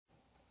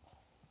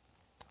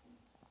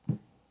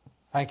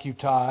Thank you,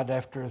 Todd.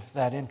 After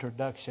that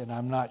introduction,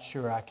 I'm not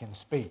sure I can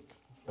speak,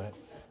 but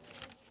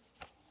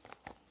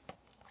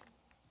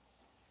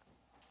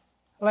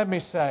let me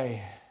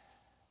say,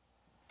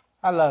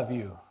 I love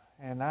you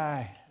and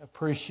I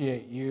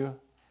appreciate you.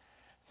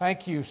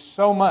 Thank you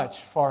so much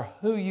for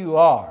who you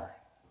are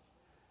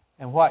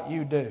and what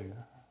you do,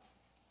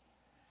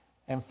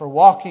 and for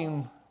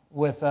walking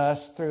with us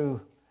through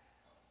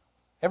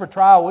every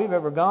trial we've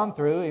ever gone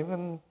through,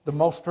 even the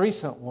most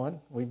recent one.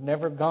 We've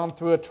never gone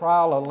through a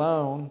trial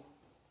alone.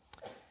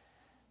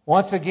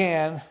 Once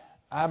again,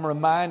 I'm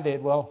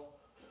reminded,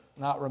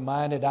 not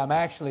reminded, I'm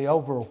actually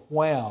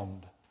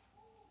overwhelmed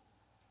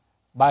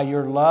by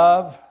your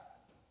love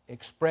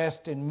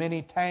expressed in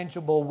many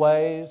tangible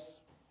ways,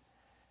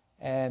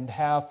 and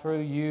how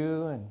through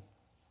you and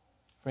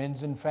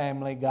friends and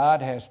family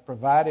God has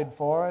provided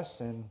for us,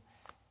 and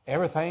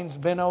everything's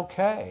been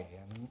okay.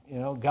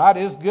 And God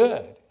is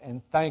good.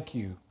 And thank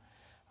you.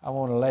 I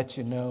want to let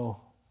you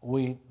know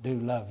we do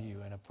love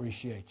you and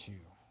appreciate you.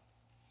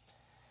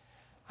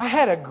 I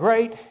had a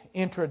great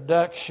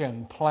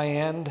introduction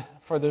planned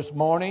for this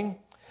morning,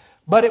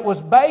 but it was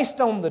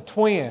based on the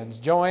twins,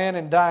 Joanne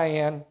and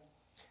Diane,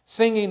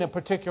 singing a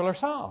particular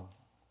song.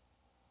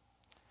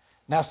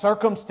 Now,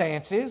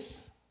 circumstances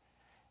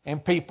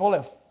and people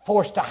have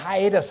forced a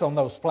hiatus on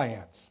those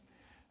plans.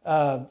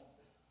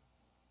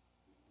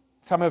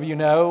 Some of you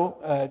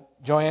know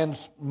Joanne's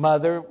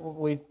mother,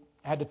 we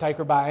had to take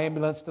her by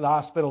ambulance to the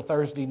hospital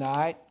Thursday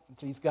night.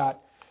 She's got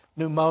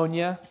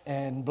pneumonia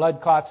and blood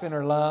clots in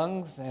her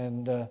lungs,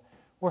 and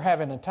we're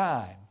having a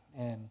time.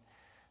 And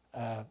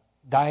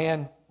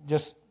Diane,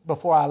 just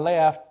before I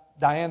left,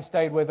 Diane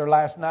stayed with her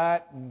last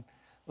night and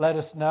let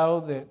us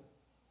know that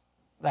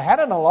they had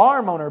an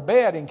alarm on her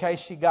bed in case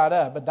she got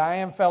up, but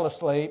Diane fell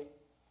asleep.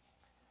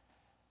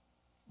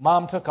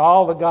 Mom took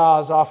all the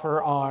gauze off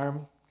her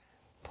arm,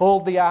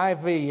 pulled the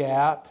IV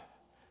out,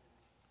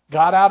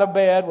 got out of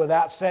bed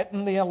without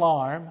setting the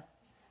alarm,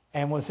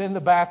 and was in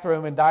the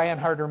bathroom, and Diane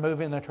heard her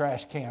moving the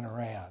trash can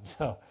around.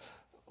 So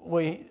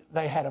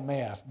they had a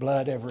mess,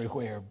 blood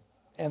everywhere.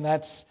 And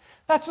that's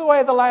the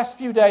way the last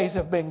few days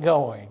have been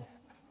going.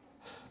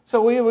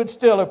 So we would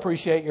still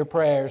appreciate your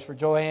prayers for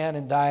Joanne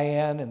and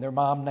Diane and their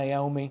mom,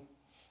 Naomi.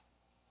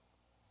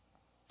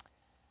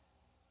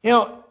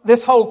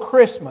 This whole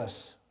Christmas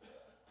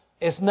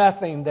is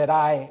nothing that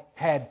I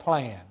had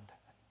planned.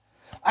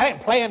 I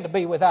didn't plan to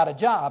be without a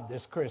job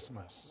this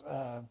Christmas.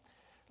 A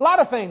lot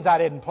of things I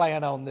didn't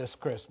plan on this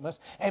Christmas.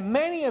 And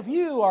many of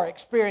you are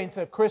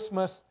experiencing a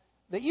Christmas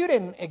that you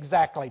didn't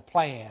exactly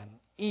plan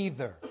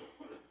either.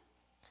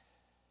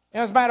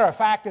 As a matter of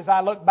fact, as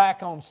I look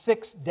back on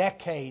 6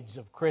 decades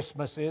of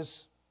Christmases,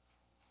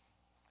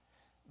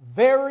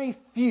 very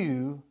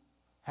few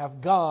have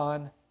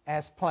gone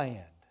as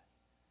planned.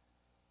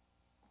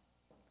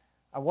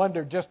 I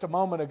wondered just a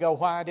moment ago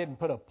why I didn't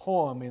put a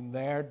poem in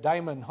there.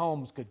 Damon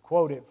Holmes could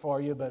quote it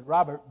for you, but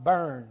Robert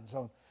Burns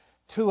on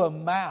To a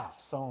Mouse,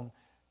 on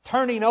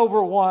turning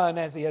over one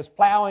as he is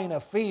plowing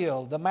a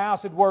field. The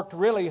mouse had worked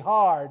really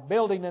hard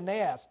building a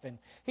nest, and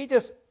he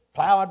just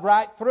plowed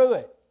right through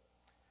it.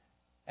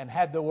 And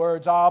had the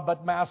words, "Ah,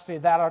 but mousey,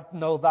 thou art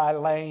know thy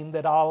lane,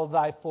 that all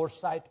thy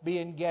foresight be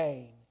in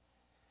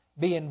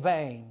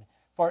vain.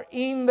 For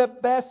e'en the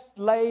best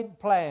laid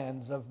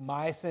plans of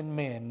mice and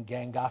men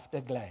gang off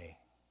to gley."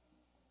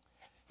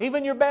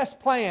 Even your best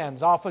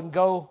plans often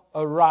go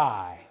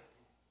awry.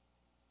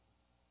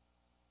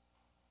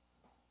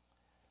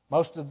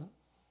 Most of the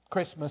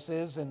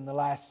Christmases in the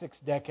last 6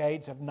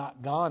 decades have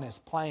not gone as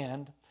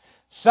planned.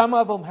 Some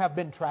of them have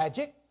been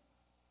tragic.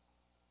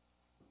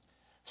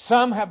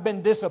 Some have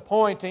been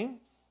disappointing.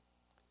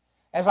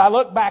 As I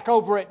look back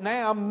over it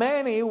now,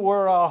 many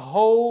were a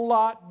whole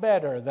lot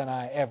better than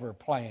I ever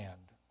planned.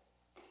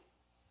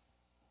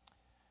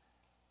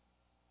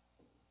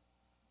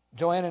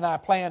 Joanne and I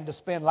planned to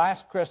spend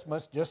last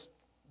Christmas, just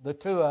the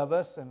two of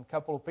us, and a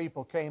couple of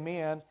people came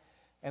in.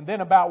 And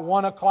then about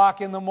 1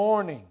 o'clock in the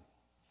morning,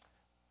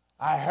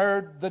 I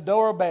heard the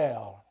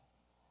doorbell.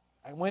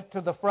 I went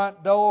to the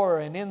front door,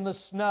 and in the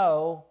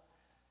snow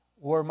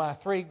were my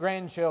 3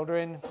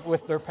 grandchildren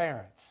with their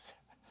parents.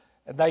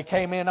 They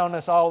came in on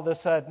us all of a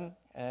sudden,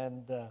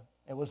 and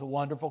it was a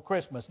wonderful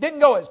Christmas.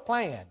 Didn't go as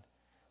planned,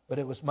 but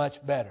it was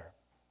much better.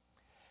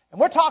 And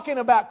we're talking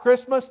about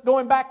Christmas,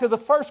 going back to the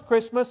first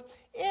Christmas.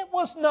 It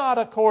was not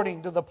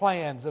according to the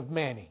plans of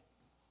many.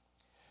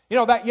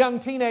 That young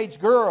teenage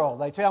girl,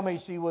 they tell me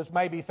she was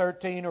maybe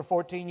 13 or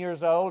 14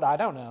 years old. I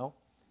don't know.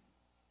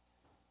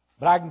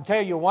 But I can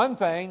tell you one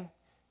thing.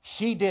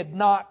 She did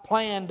not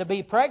plan to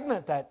be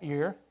pregnant that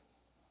year.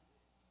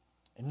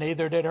 And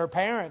neither did her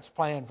parents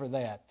plan for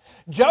that.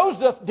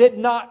 Joseph did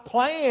not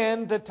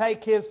plan to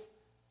take his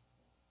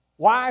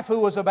wife, who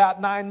was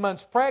about 9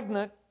 months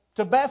pregnant,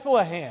 to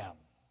Bethlehem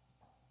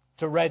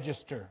to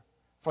register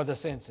for the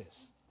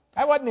census.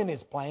 That wasn't in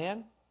his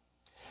plan.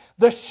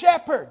 The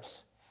shepherds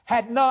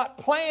had not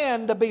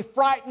planned to be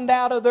frightened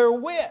out of their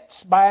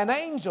wits by an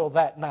angel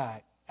that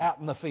night out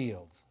in the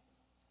fields.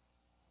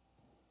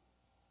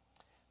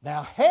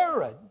 Now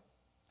Herod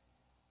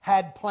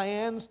had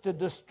plans to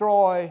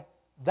destroy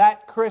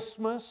that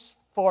Christmas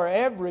for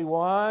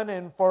everyone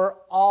and for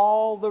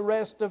all the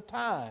rest of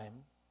time.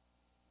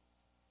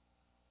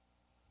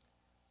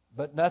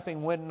 But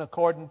nothing went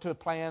according to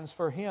plans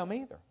for Him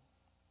either.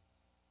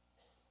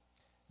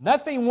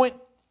 Nothing went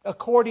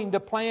according to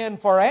plan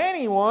for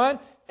anyone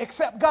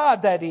except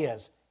God, that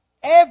is.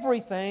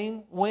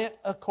 Everything went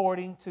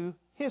according to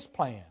His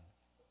plan.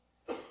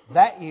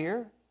 That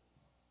year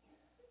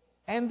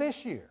and this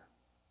year.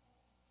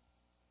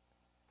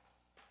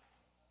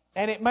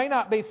 And it may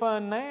not be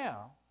fun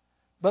now,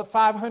 but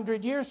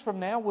 500 years from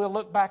now we'll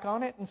look back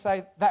on it and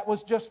say that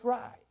was just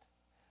right.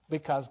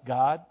 Because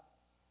God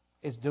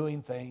is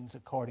doing things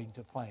according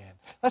to plan.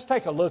 Let's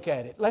take a look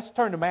at it. Let's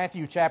turn to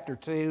Matthew chapter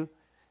 2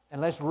 and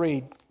let's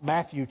read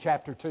Matthew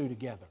chapter 2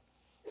 together.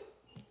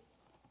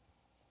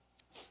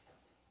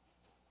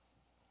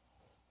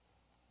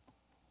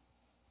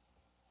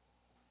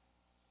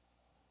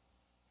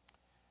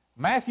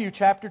 Matthew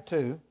chapter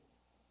 2,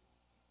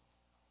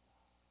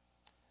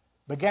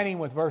 beginning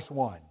with verse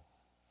 1.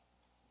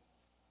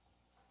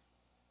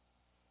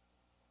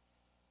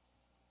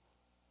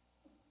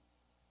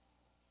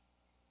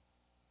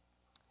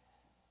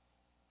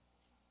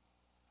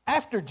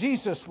 After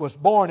Jesus was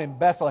born in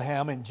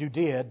Bethlehem in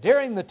Judea,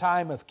 during the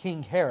time of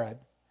King Herod,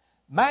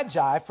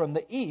 Magi from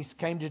the east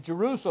came to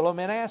Jerusalem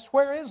and asked,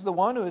 "Where is the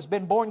one who has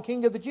been born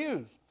King of the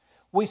Jews?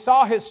 We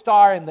saw his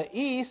star in the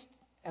east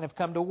and have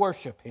come to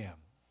worship him."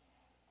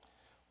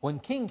 When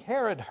King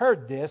Herod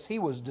heard this, he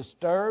was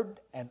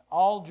disturbed, and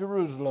all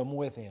Jerusalem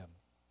with him.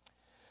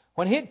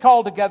 When he had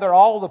called together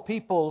all the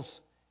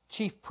people's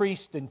chief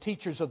priests and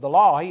teachers of the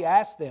law, he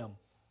asked them,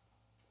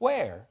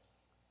 "Where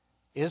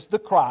is the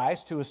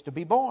Christ who is to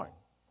be born?"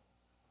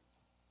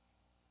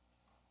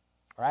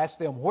 Or asked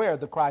them where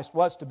the Christ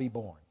was to be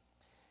born.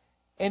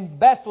 "In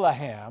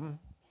Bethlehem,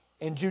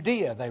 in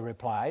Judea," they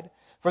replied.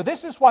 "For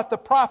this is what the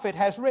prophet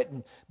has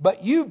written.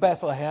 But you,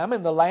 Bethlehem,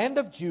 in the land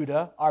of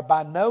Judah, are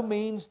by no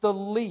means the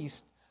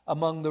least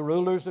among the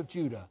rulers of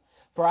Judah.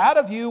 For out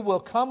of you will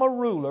come a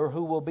ruler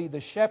who will be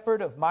the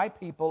shepherd of my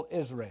people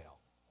Israel."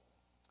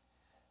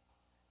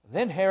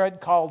 Then Herod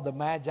called the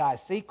Magi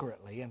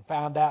secretly and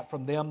found out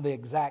from them the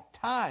exact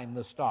time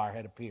the star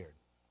had appeared.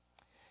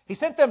 He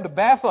sent them to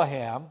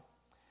Bethlehem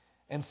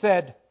and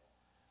said,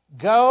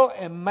 "Go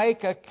and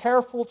make a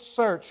careful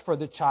search for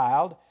the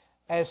child.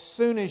 As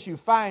soon as you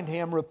find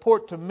him,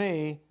 report to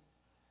me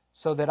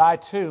so that I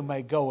too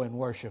may go and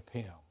worship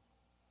him."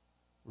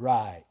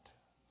 Right.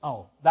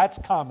 Oh, that's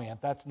comment.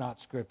 That's not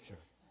Scripture.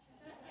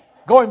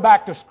 Going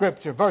back to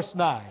Scripture, verse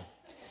 9.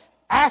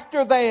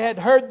 After they had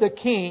heard the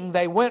king,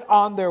 they went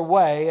on their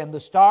way, and the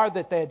star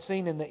that they had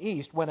seen in the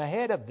east went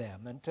ahead of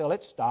them until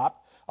it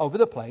stopped over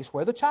the place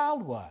where the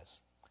child was.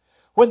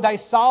 When they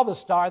saw the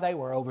star, they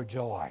were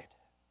overjoyed.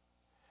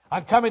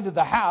 On coming to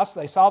the house,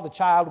 they saw the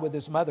child with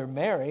his mother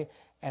Mary,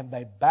 and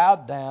they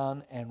bowed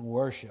down and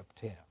worshipped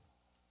him.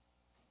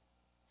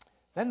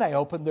 Then they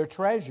opened their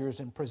treasures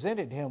and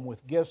presented him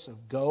with gifts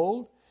of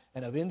gold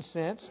and of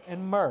incense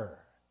and myrrh.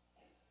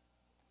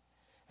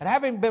 And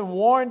having been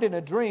warned in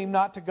a dream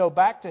not to go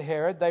back to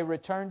Herod, they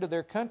returned to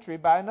their country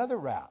by another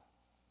route.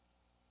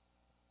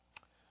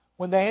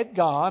 When they had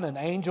gone, an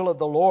angel of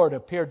the Lord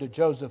appeared to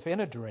Joseph in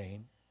a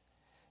dream.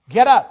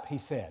 "Get up," he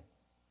said.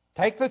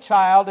 "Take the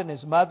child and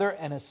his mother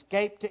and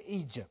escape to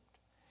Egypt.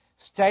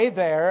 Stay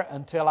there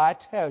until I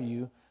tell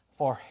you,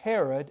 for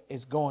Herod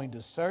is going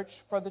to search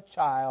for the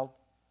child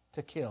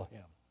to kill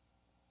him."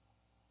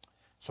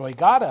 So he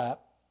got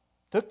up,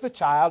 took the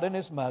child and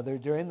his mother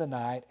during the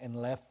night,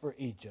 and left for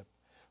Egypt,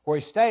 where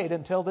he stayed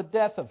until the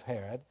death of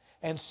Herod.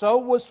 And so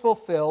was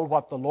fulfilled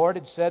what the Lord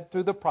had said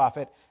through the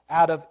prophet,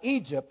 "Out of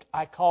Egypt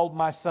I called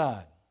my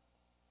son."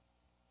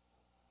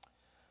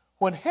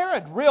 When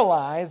Herod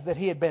realized that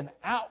he had been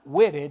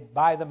outwitted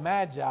by the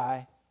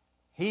Magi,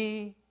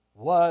 he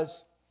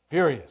was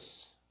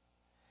furious.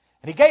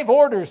 And he gave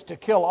orders to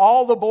kill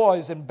all the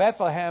boys in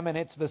Bethlehem and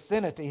its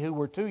vicinity who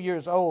were 2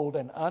 years old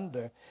and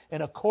under,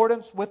 in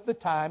accordance with the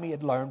time he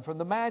had learned from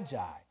the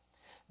Magi.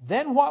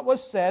 Then what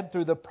was said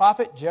through the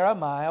prophet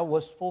Jeremiah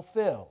was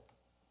fulfilled.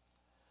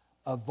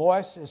 "A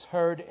voice is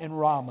heard in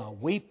Ramah,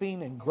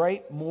 weeping and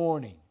great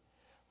mourning.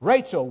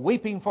 Rachel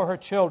weeping for her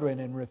children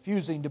and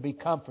refusing to be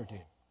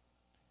comforted,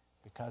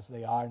 because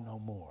they are no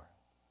more."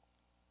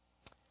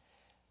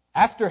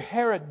 After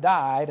Herod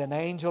died, an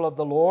angel of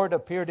the Lord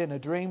appeared in a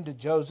dream to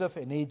Joseph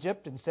in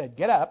Egypt and said,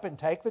 "Get up and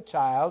take the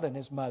child and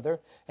his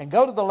mother and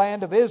go to the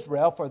land of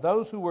Israel, for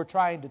those who were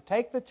trying to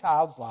take the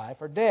child's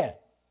life are dead."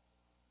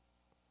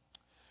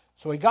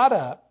 So he got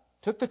up,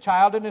 took the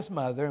child and his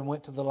mother, and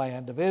went to the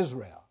land of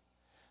Israel.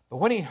 But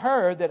when he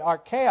heard that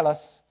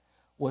Archelaus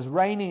was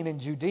reigning in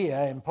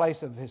Judea in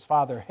place of his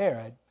father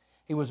Herod,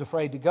 he was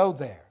afraid to go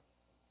there.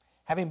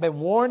 Having been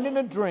warned in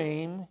a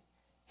dream,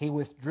 he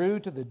withdrew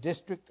to the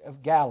district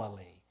of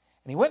Galilee.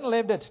 And he went and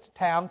lived at a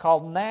town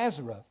called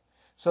Nazareth,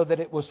 so that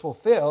it was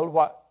fulfilled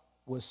what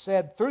was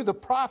said through the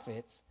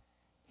prophets,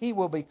 "He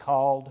will be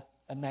called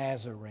a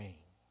Nazarene."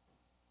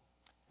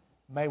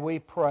 May we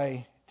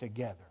pray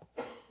together.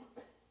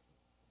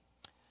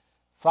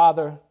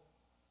 Father,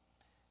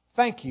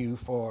 thank you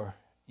for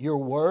your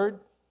word.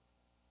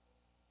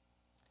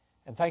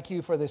 And thank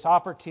you for this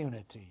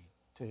opportunity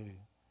to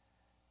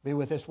be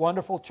with this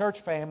wonderful church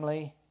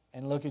family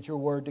and look at your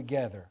word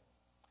together.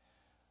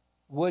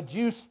 Would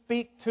you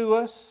speak to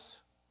us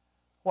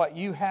what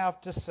you have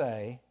to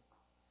say?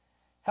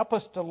 Help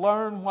us to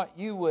learn what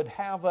you would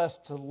have us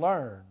to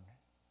learn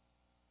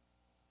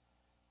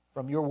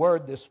from your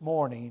word this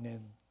morning,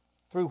 and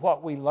through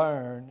what we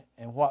learn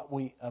and what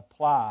we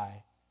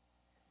apply,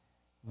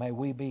 may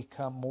we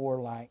become more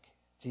like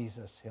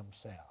Jesus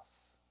Himself.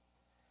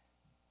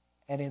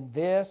 And in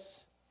this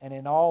and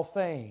in all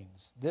things,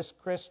 this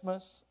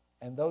Christmas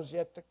and those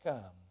yet to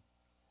come,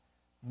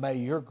 may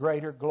your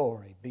greater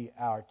glory be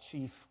our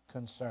chief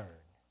concern.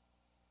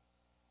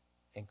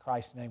 In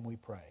Christ's name we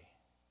pray.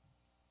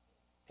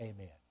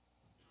 Amen.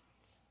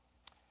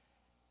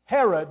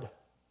 Herod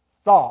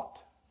thought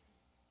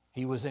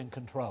he was in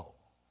control.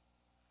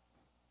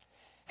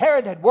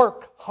 Herod had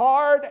worked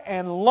hard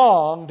and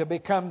long to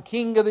become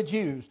king of the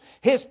Jews.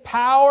 His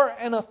power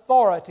and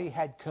authority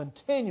had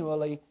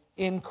continually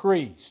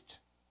increased.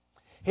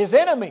 His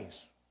enemies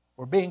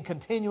were being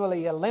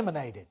continually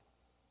eliminated.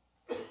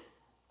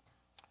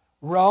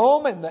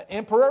 Rome and the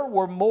emperor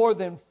were more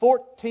than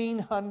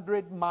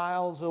 1,400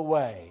 miles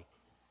away.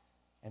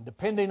 And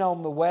depending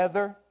on the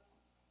weather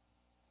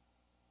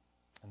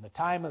and the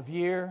time of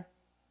year,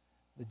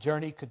 the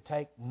journey could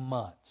take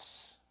months.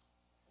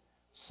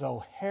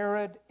 So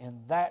Herod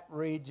in that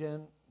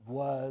region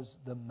was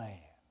the man.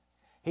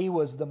 He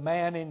was the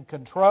man in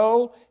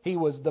control. He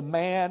was the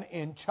man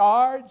in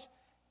charge.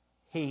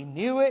 He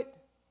knew it,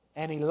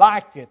 and he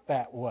liked it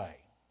that way.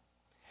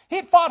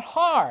 He fought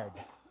hard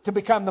to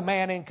become the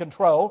man in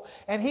control,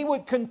 and he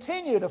would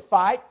continue to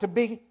fight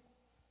to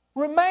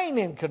remain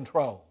in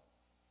control.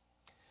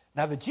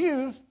 Now the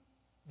Jews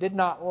did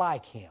not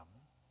like him.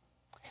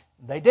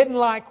 They didn't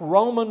like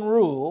Roman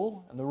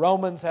rule, and the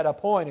Romans had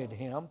appointed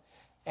him.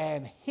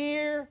 And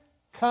here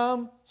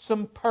come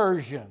some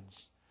Persians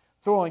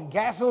throwing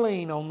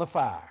gasoline on the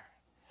fire,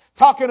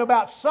 talking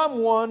about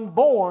someone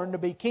born to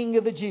be king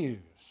of the Jews.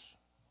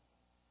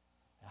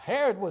 Now,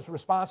 Herod was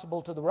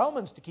responsible to the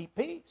Romans to keep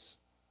peace.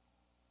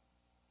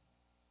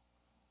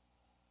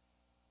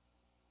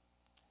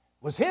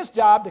 It was his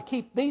job to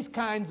keep these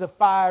kinds of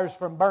fires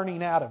from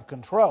burning out of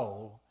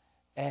control,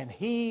 and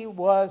he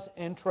was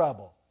in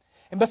trouble.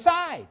 And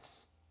besides,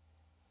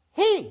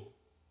 he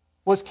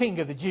was king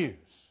of the Jews.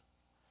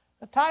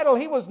 A title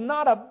he was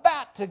not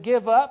about to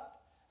give up.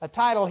 A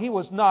title he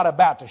was not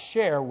about to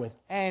share with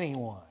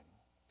anyone.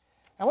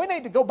 Now we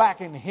need to go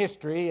back in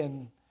history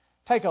and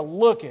take a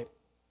look at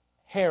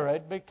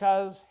Herod,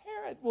 because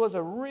Herod was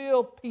a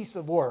real piece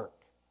of work.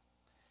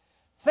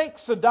 Think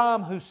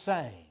Saddam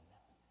Hussein.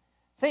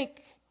 Think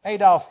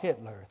Adolf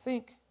Hitler.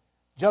 Think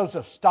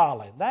Joseph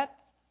Stalin. That's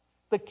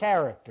the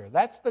character.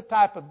 That's the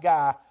type of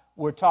guy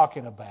we're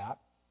talking about.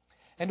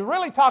 And to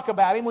really talk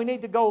about him, we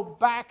need to go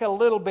back a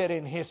little bit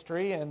in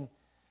history and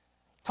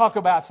talk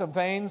about some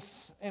things.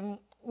 In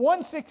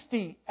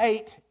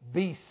 168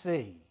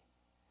 BC,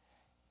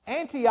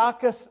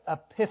 Antiochus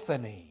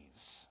Epiphanes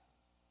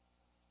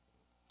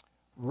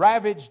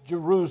ravaged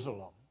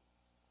Jerusalem,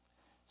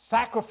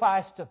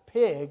 sacrificed a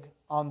pig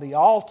on the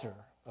altar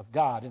of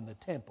God in the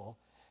temple,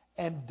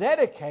 and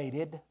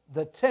dedicated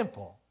the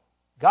temple,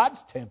 God's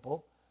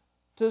temple,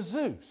 to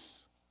Zeus.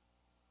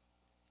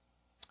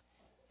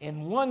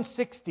 In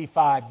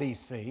 165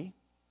 BC,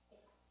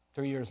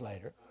 3 years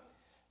later,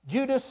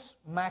 Judas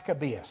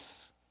Maccabeus,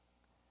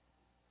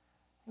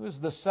 he was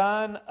the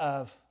son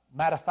of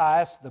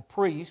Mattathias the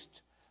priest,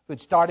 who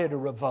had started a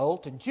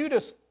revolt, and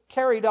Judas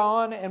carried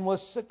on and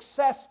was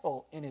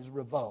successful in his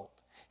revolt.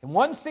 In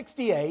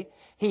 168,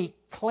 he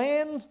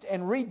cleansed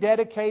and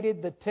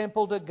rededicated the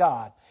temple to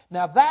God.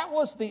 Now that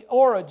was the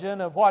origin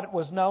of what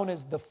was known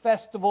as the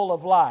Festival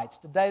of Lights.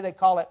 Today they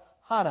call it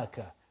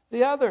Hanukkah.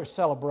 The other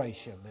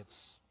celebration that's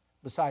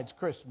besides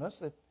Christmas,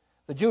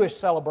 the Jewish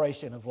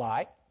celebration of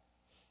light.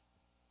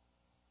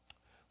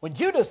 When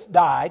Judas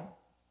died,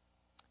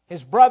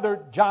 his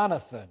brother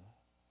Jonathan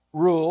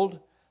ruled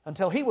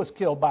until he was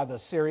killed by the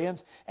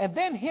Syrians. And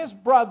then his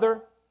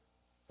brother,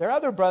 their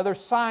other brother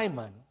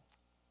Simon,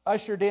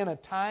 ushered in a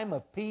time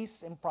of peace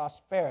and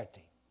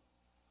prosperity.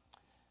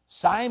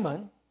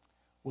 Simon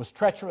was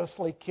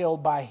treacherously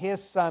killed by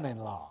his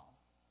son-in-law.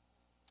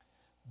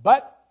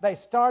 But they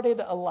started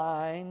a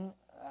line,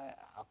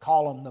 I'll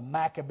call them the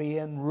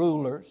Maccabean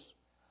rulers,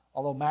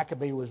 although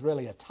Maccabee was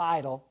really a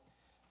title.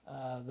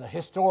 The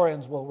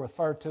historians will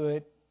refer to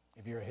it,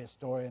 if you're a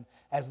historian,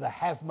 as the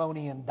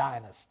Hasmonean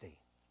dynasty.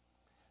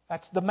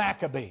 That's the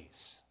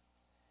Maccabees.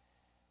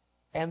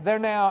 And they're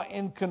now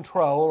in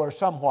control, or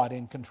somewhat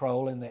in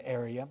control, in the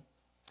area.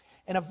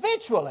 And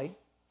eventually,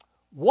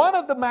 one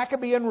of the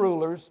Maccabean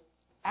rulers,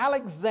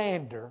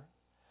 Alexander,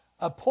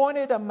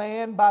 appointed a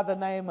man by the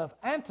name of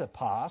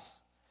Antipas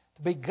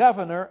to be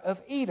governor of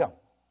Edom.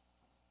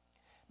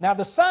 Now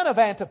the son of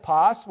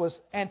Antipas was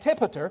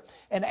Antipater,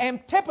 and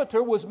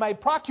Antipater was made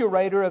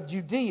procurator of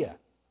Judea.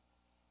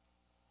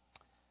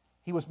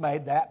 He was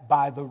made that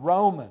by the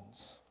Romans.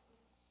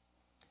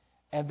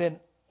 And then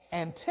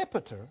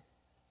Antipater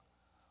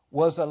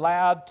was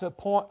allowed to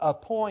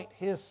appoint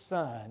his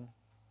son,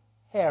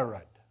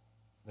 Herod,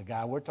 the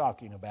guy we're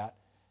talking about,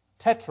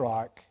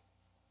 Tetrarch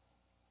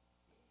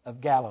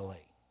of Galilee.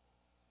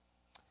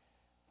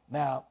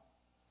 Now,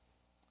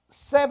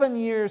 7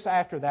 years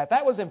after that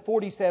was in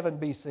 47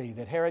 BC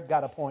that Herod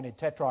got appointed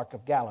Tetrarch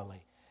of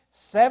Galilee.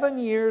 7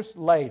 years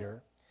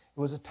later, it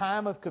was a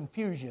time of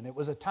confusion. It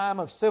was a time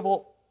of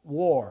civil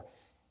war.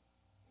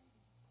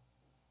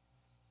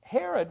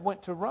 Herod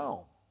went to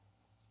Rome.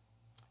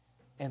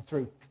 And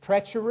through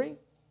treachery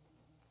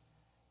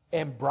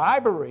and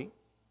bribery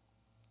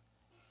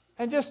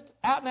and just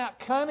out-and-out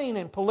cunning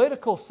and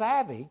political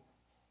savvy,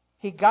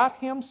 he got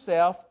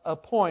himself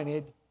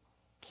appointed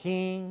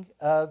King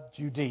of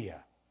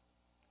Judea.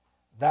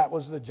 That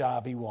was the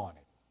job he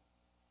wanted.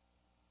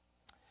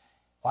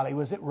 While he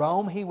was at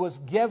Rome, he was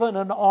given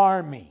an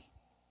army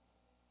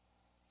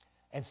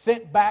and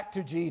sent back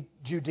to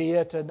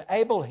Judea to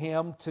enable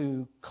him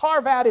to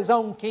carve out his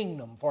own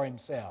kingdom for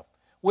himself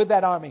with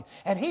that army.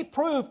 And he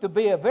proved to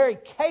be a very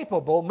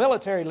capable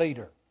military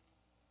leader.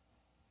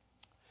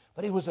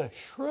 But he was a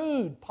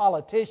shrewd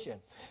politician.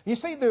 You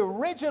see, the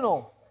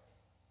original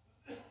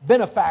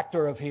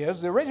benefactor of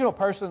his, the original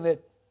person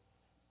that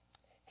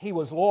he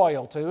was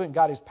loyal to and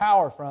got his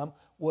power from,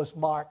 was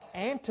Mark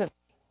Antony.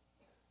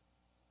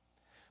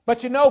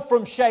 But you know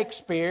from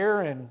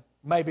Shakespeare and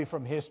maybe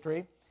from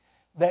history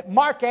that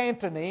Mark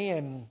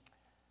Antony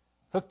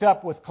hooked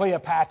up with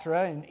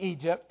Cleopatra in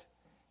Egypt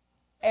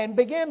and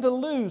began to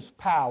lose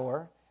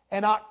power,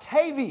 and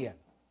Octavian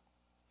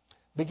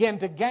began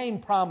to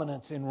gain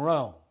prominence in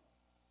Rome.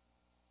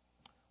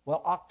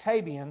 Well,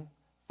 Octavian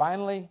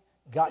finally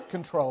got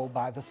control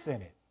by the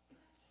Senate.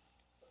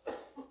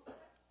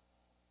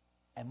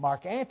 And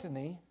Mark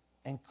Antony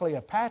and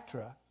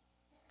Cleopatra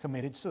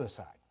committed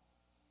suicide.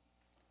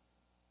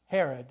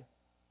 Herod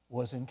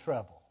was in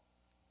trouble.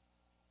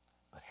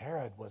 But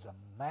Herod was a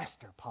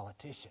master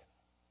politician.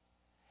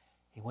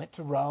 He went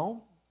to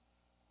Rome,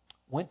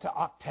 went to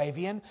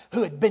Octavian,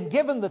 who had been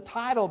given the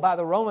title by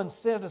the Roman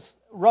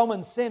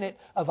Senate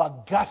of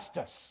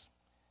Augustus,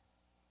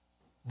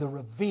 the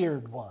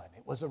revered one.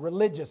 It was a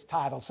religious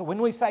title. So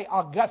when we say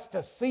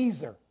Augustus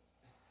Caesar,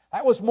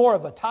 that was more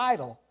of a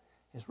title.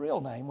 His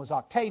real name was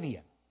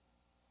Octavian.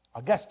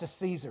 Augustus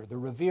Caesar, the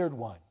revered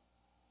one.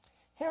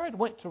 Herod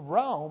went to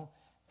Rome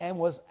and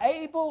was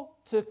able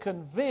to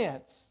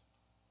convince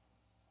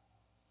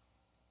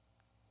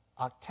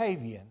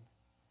Octavian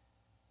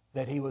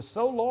that he was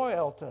so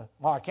loyal to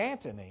Mark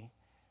Antony,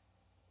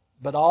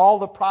 but all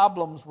the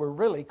problems were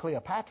really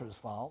Cleopatra's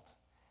fault,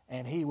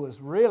 and he was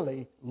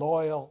really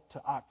loyal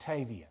to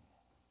Octavian.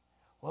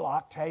 Well,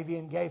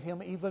 Octavian gave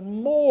him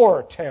even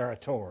more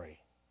territory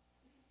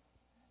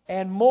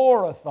and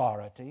more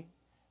authority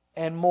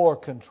and more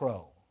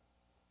control.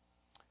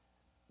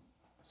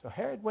 So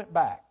Herod went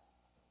back.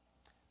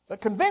 But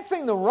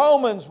convincing the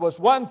Romans was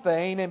one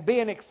thing, and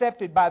being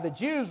accepted by the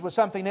Jews was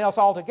something else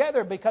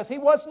altogether, because he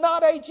was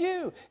not a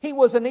Jew. He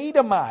was an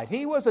Edomite.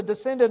 He was a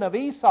descendant of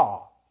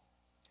Esau.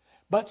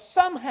 But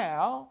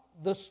somehow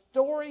the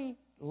story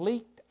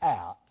leaked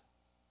out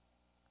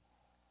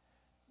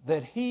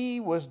that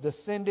he was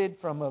descended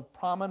from a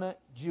prominent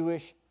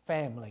Jewish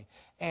family,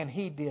 and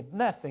he did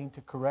nothing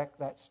to correct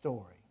that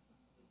story.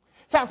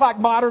 Sounds like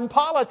modern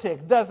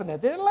politics, doesn't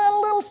it?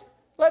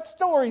 Let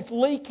stories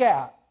leak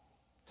out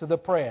to the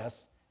press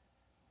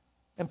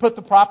and put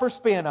the proper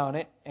spin on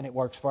it, and it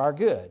works for our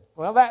good.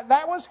 Well,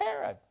 that was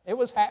Herod. It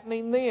was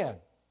happening then.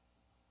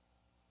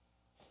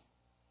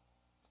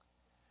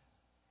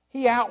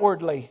 He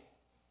outwardly,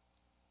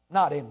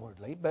 not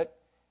inwardly, but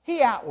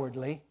he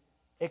outwardly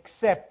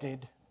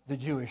accepted the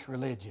Jewish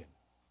religion.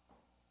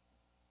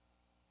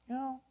 You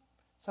know,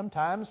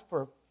 sometimes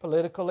for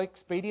political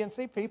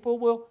expediency, people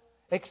will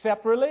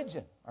accept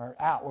religion, or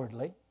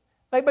outwardly.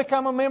 They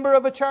become a member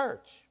of a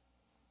church.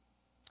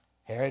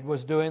 Herod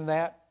was doing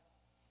that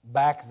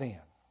back then.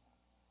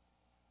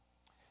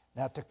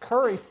 Now, to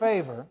curry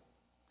favor,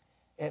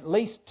 at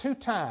least 2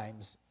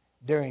 times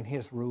during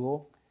his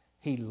rule,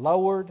 he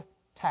lowered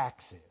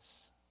taxes.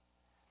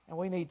 And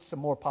we need some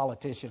more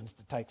politicians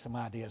to take some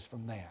ideas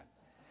from that.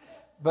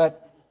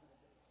 But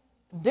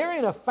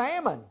during a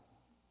famine,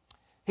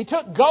 he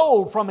took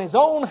gold from his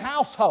own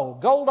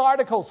household, gold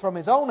articles from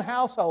his own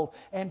household,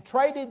 and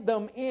traded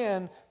them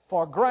in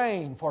for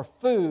grain, for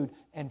food,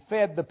 and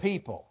fed the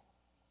people.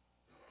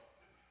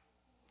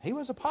 He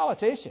was a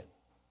politician.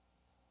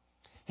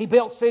 He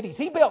built cities.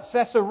 He built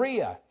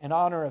Caesarea in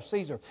honor of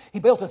Caesar. He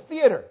built a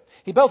theater.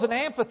 He built an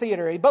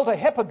amphitheater. He built a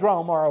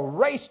hippodrome or a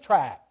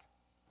racetrack.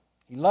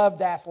 He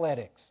loved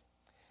athletics.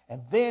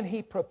 And then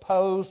he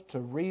proposed to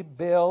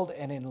rebuild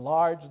and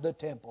enlarge the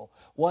temple.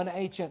 One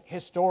ancient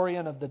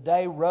historian of the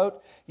day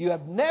wrote, "You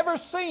have never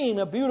seen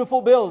a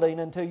beautiful building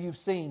until you've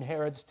seen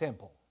Herod's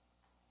temple."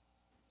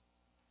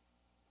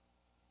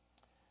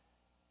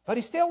 But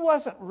he still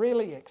wasn't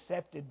really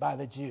accepted by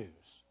the Jews.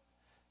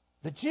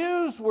 The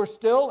Jews were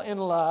still in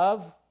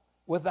love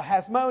with the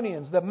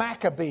Hasmoneans, the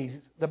Maccabees,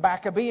 the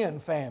Maccabean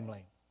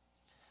family.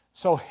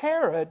 So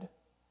Herod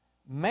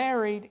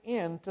married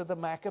into the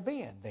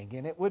Maccabean,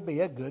 thinking it would be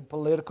a good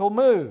political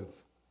move.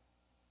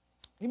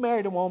 He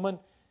married a woman,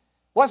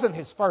 wasn't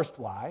his first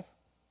wife,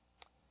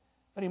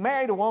 but he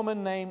married a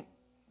woman named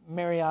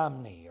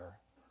Mariamne, or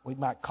we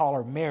might call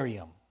her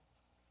Miriam.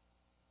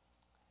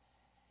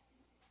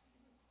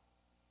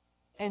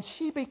 And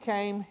she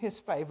became his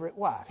favorite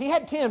wife. He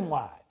had 10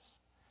 wives,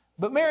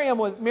 but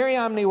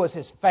Mariamne was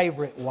his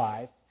favorite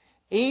wife,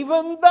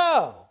 even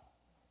though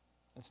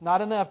it's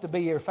not enough to be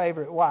your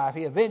favorite wife.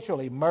 He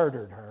eventually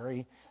murdered her.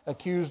 He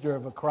accused her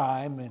of a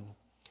crime and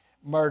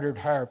murdered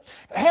her.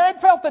 Herod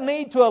felt the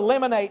need to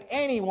eliminate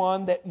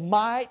anyone that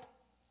might,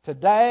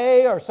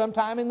 today or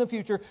sometime in the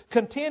future,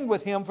 contend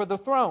with him for the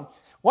throne.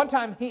 One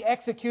time he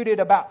executed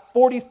about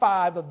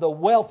 45 of the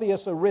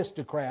wealthiest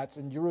aristocrats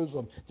in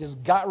Jerusalem.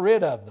 Just got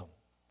rid of them.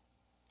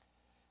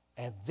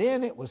 And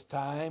then it was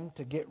time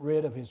to get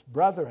rid of his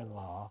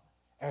brother-in-law,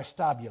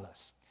 Aristobulus.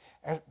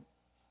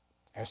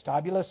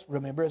 Aristobulus,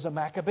 remember, is a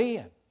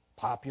Maccabean,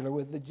 popular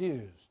with the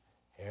Jews.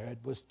 Herod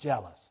was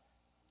jealous.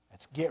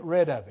 Let's get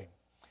rid of him.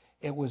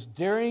 It was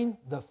during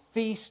the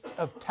Feast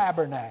of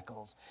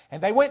Tabernacles.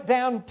 And they went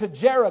down to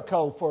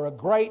Jericho for a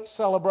great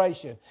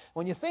celebration.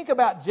 When you think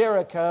about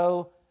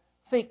Jericho,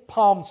 think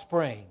Palm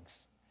Springs.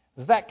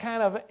 It was that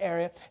kind of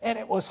area. And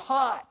it was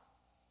hot.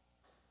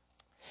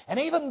 And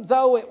even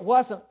though it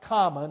wasn't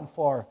common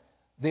for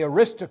the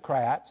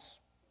aristocrats,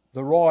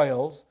 the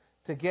royals,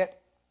 to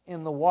get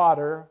in the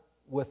water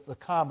with the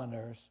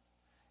commoners,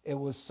 it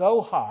was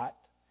so hot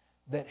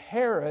that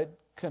Herod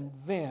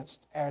convinced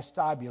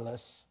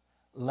Aristobulus,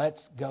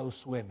 let's go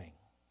swimming.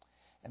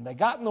 And they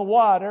got in the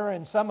water,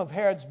 and some of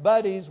Herod's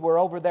buddies were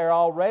over there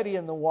already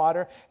in the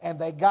water, and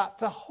they got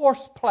to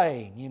horse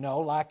playing,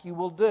 like you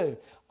will do.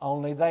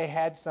 Only they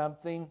had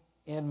something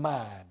in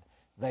mind.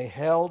 They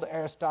held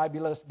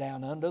Aristobulus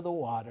down under the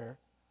water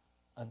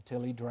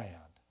until he drowned.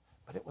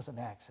 But it was an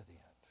accident.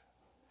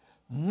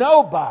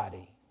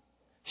 Nobody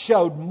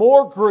showed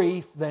more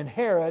grief than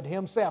Herod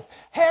himself.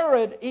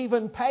 Herod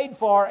even paid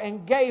for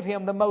and gave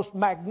him the most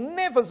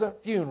magnificent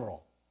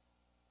funeral.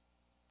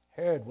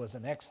 Herod was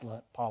an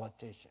excellent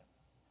politician.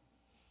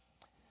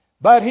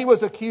 But he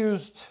was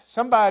accused,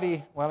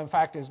 in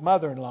fact his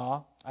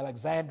mother-in-law,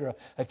 Alexandra,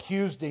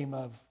 accused him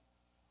of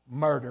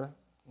murder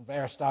of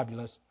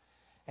Aristobulus.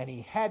 And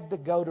he had to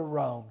go to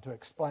Rome to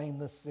explain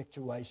the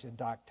situation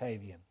to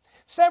Octavian.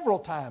 Several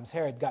times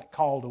Herod got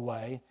called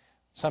away,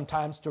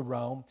 sometimes to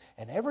Rome.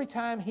 And every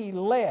time he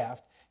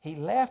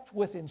left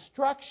with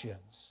instructions,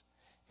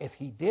 if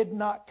he did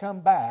not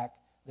come back,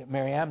 that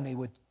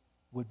Mariamne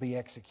would be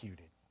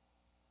executed.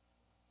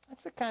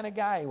 That's the kind of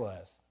guy he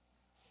was.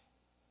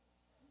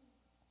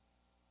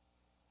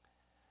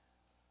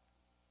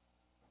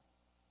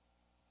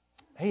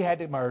 He had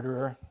to murder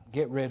her,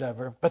 get rid of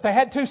her. But they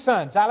had 2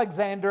 sons,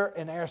 Alexander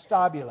and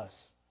Aristobulus.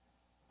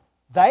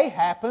 They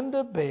happened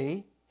to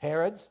be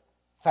Herod's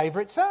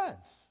favorite sons.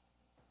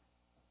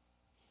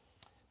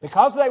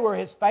 Because they were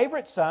his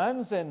favorite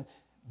sons, and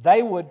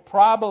they would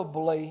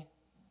probably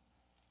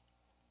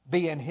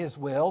be in his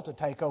will to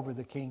take over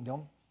the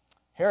kingdom,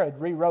 Herod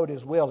rewrote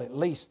his will at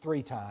least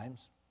 3 times.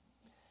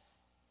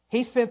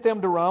 He sent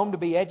them to Rome to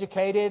be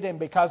educated, and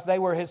because they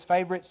were his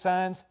favorite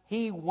sons,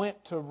 he went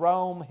to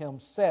Rome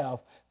himself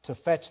to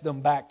fetch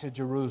them back to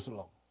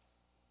Jerusalem.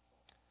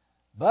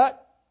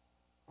 But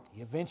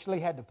he eventually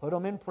had to put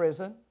them in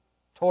prison,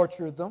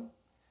 torture them,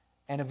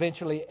 and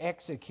eventually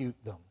execute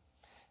them.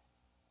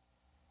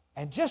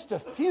 And just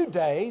a few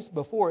days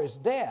before his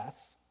death,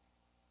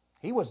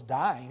 he was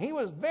dying. He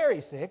was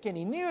very sick, and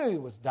he knew he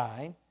was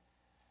dying.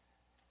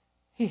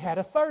 He had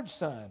a 3rd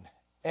son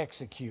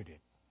executed.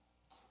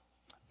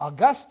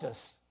 Augustus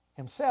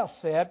himself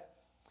said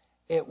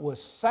it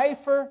was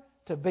safer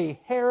to be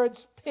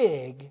Herod's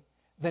pig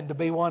than to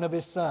be one of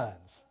his sons.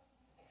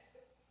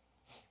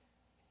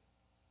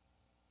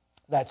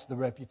 That's the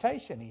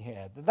reputation he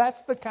had. That's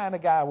the kind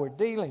of guy we're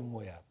dealing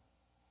with.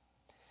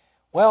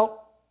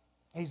 Well,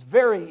 he's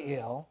very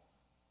ill,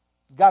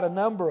 got a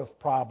number of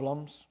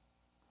problems,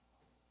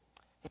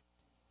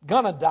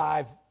 going to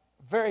die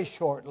very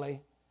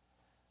shortly.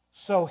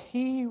 So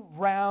he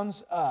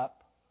rounds up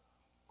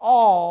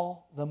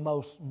all the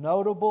most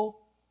notable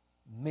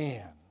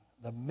men,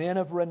 the men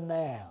of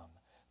renown,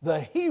 the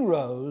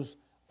heroes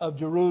of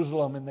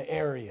Jerusalem in the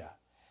area.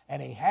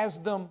 And he has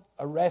them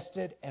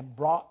arrested and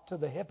brought to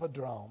the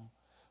Hippodrome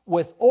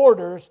with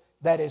orders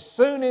that as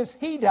soon as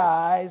he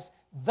dies,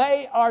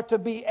 they are to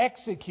be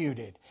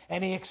executed.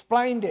 And he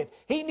explained it.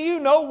 He knew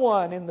no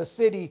one in the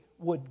city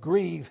would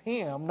grieve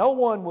him. No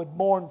one would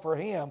mourn for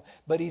him.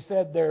 But he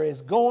said, there is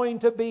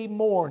going to be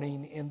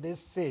mourning in this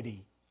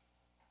city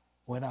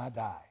when I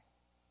die.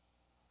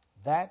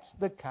 That's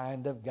the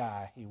kind of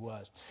guy he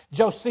was.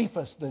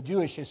 Josephus, the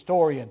Jewish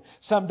historian,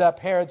 summed up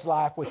Herod's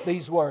life with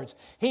these words.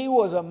 He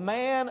was a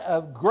man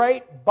of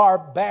great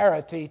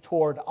barbarity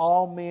toward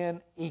all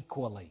men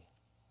equally.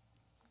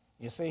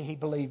 You see, he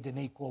believed in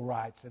equal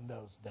rights in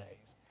those days.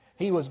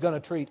 He was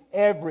going to treat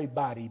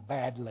everybody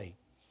badly.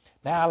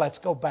 Now let's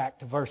go back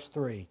to verse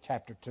 3,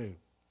 chapter 2.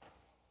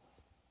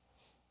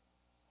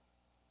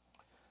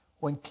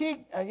 When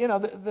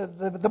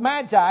the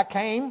Magi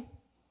came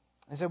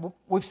and said,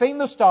 "We've seen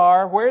the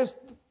star. Where's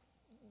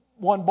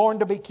one born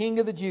to be king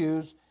of the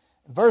Jews?"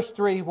 Verse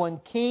 3, when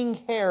King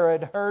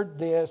Herod heard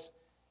this,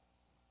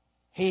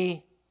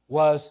 he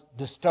was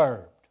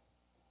disturbed.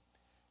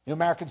 New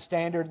American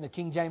Standard and the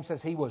King James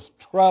says he was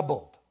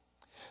troubled.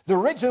 The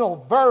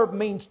original verb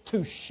means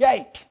to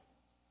shake.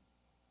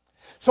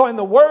 So in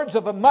the words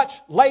of a much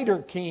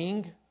later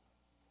king,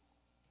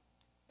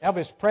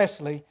 Elvis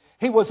Presley,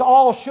 he was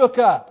all shook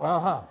up.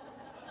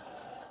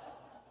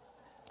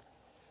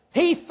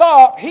 He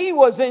thought he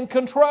was in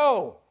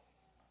control.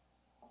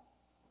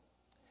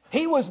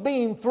 He was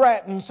being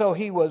threatened, so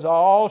he was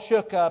all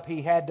shook up.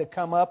 He had to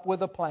come up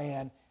with a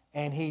plan,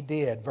 and he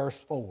did. Verse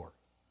 4.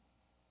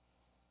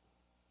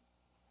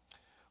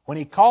 When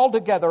he called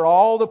together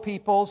all the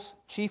people's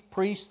chief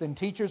priests and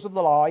teachers of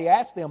the law, he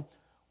asked them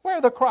where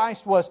the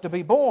Christ was to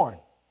be born.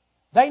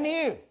 They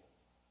knew.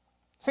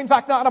 Seems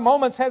like not a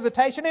moment's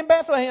hesitation. In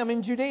Bethlehem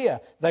in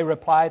Judea, they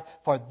replied,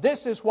 for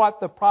this is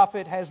what the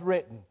prophet has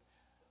written.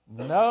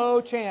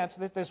 No chance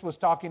that this was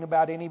talking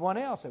about anyone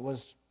else. It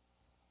was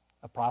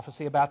a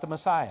prophecy about the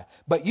Messiah.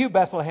 But you,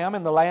 Bethlehem,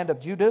 in the land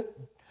of Judah,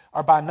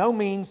 are by no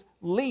means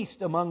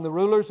least among the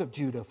rulers of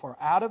Judah, for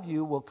out of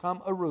you will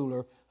come a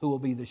ruler who will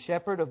be the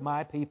shepherd of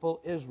my people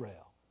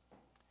Israel.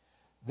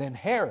 Then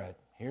Herod,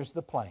 here's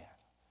the plan,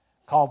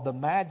 called the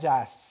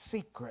Magi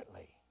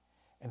secretly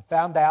and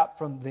found out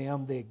from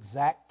them the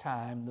exact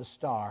time the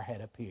star had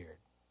appeared.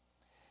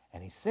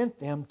 And he sent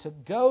them to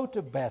go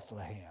to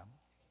Bethlehem.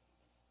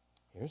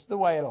 Here's the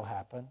way it'll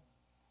happen.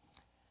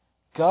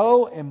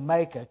 Go and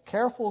make a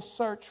careful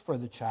search for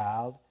the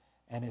child,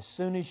 and as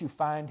soon as you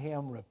find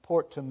him,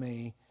 report to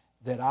me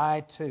that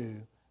I too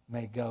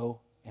may go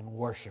and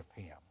worship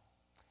him.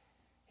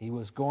 He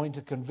was going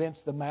to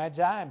convince the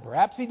Magi, and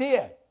perhaps he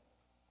did.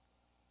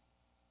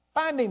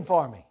 Find him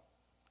for me,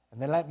 and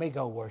then let me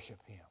go worship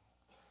him.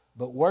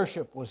 But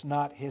worship was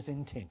not his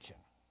intention.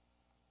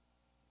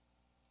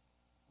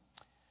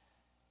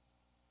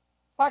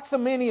 Like so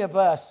many of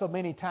us, so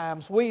many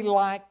times, we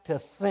like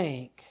to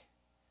think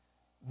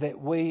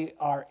that we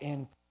are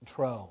in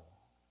control.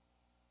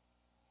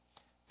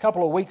 A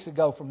couple of weeks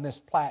ago from this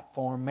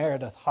platform,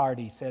 Meredith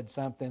Hardy said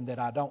something that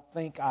I don't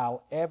think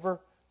I'll ever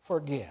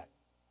forget.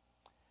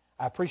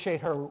 I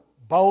appreciate her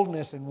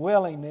boldness and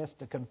willingness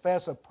to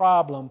confess a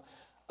problem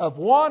of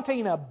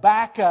wanting a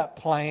backup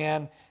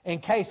plan in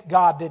case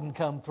God didn't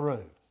come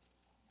through.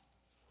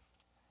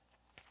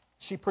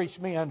 She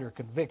preached me under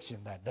conviction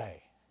that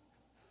day.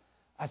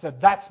 I said,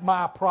 that's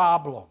my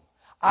problem.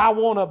 I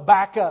want a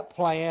backup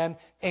plan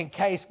in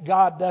case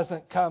God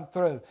doesn't come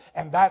through.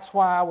 And that's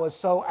why I was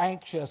so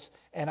anxious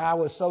and I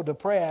was so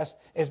depressed,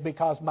 is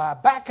because my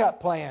backup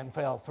plan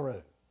fell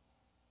through.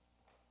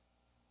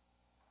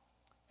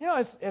 You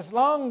know, as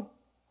long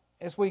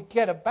as we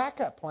get a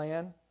backup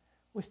plan,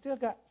 we still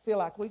feel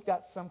like we've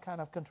got some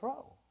kind of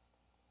control.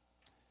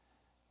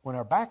 When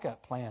our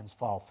backup plans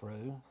fall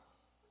through,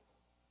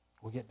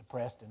 we get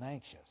depressed and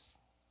anxious.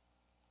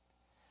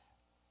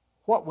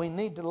 What we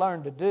need to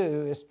learn to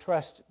do is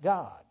trust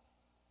God.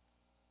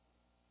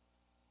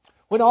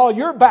 When all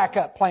your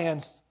backup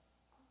plans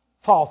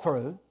fall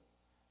through,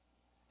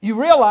 you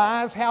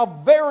realize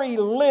how very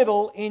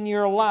little in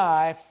your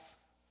life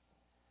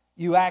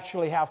you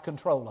actually have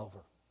control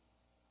over.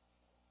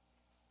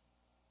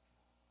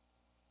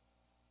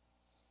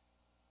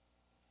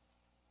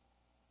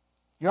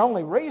 Your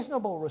only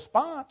reasonable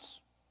response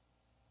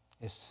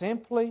is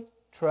simply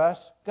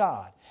trust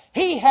God.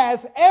 He has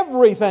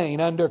everything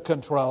under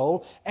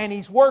control, and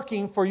He's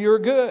working for your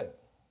good.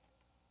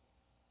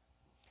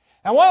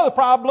 Now, one of the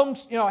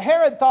problems,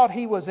 Herod thought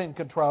he was in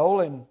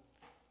control, and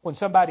when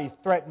somebody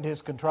threatened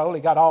his control,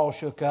 he got all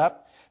shook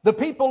up. The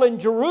people in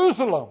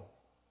Jerusalem,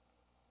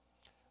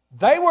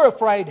 they were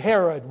afraid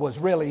Herod was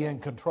really in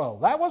control.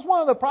 That was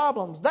one of the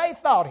problems. They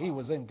thought he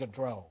was in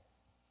control.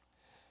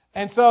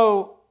 And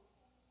so,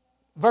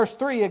 verse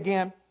 3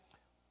 again,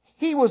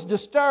 he was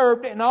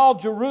disturbed and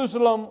all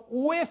Jerusalem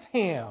with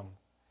him.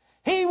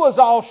 He was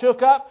all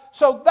shook up,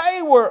 so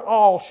they were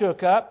all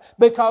shook up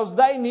because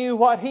they knew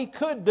what he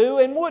could do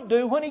and would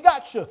do when he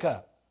got shook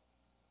up.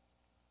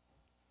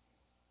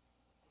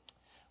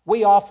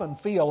 We often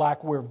feel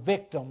like we're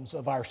victims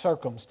of our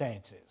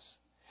circumstances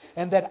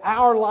and that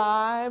our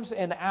lives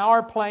and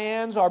our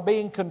plans are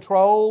being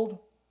controlled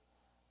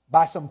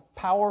by some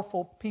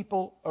powerful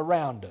people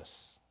around us.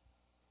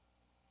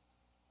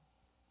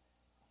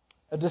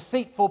 A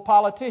deceitful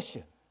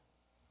politician,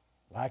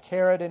 like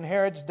Herod in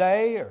Herod's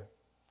day or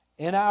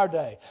in our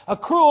day. A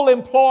cruel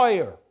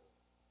employer.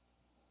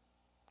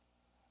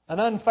 An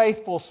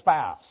unfaithful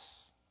spouse.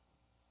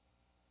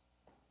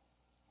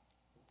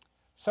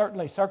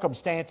 Certainly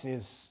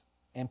circumstances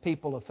and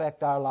people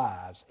affect our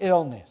lives.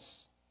 Illness.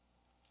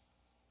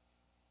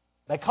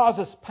 They cause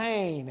us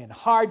pain and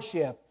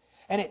hardship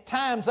and at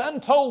times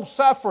untold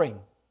suffering.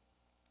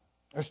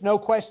 There's no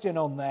question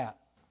on that.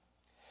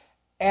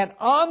 And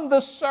on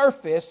the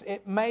surface,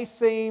 it may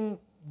seem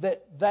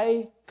that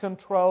they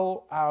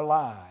control our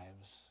lives.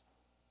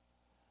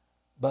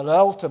 But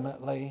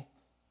ultimately,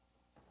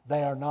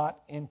 they are not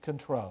in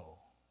control.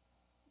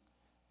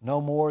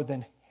 No more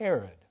than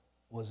Herod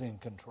was in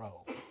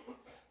control.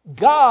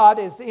 God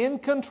is in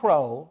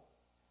control,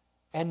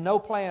 and no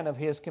plan of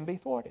His can be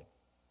thwarted.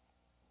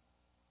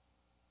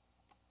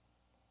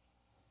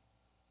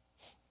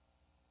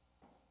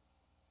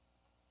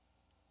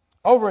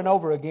 Over and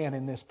over again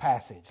in this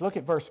passage. Look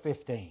at verse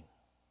 15.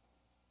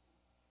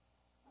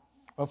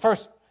 Well,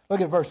 first,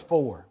 look at verse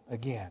 4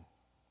 again.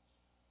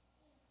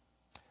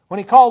 When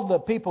He called the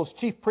people's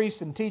chief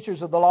priests and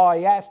teachers of the law,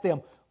 He asked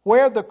them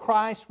where the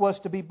Christ was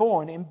to be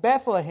born. In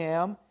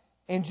Bethlehem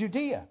in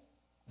Judea.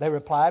 They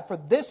replied, for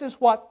this is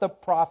what the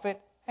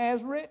prophet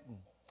has written.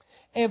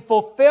 In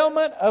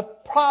fulfillment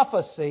of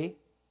prophecy,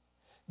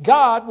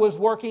 God was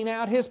working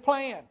out His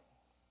plan.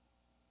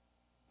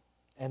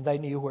 And they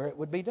knew where it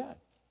would be done.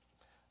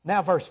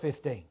 Now verse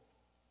 15.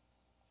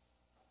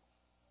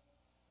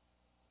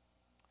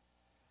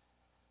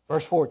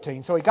 Verse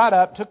 14. So He got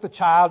up, took the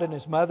child and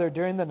His mother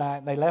during the night,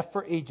 and they left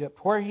for Egypt,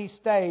 where He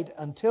stayed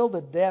until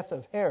the death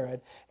of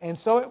Herod. And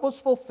so it was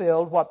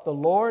fulfilled what the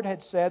Lord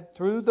had said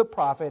through the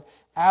prophet,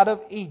 out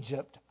of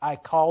Egypt I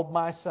called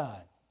my son.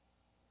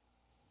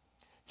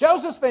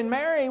 Joseph and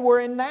Mary were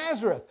in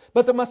Nazareth,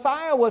 but the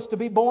Messiah was to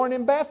be born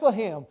in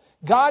Bethlehem.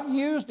 God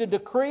used a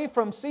decree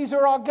from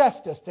Caesar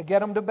Augustus to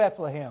get them to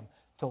Bethlehem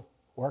to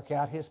work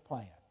out His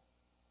plan.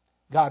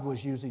 God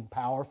was using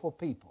powerful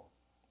people.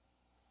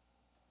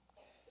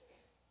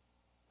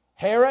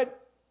 Herod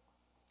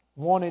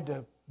wanted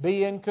to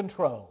be in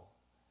control.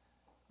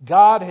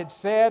 God had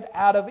said,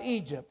 out of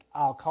Egypt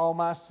I'll call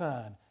my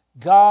son.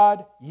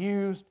 God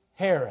used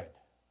Herod,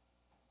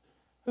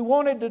 who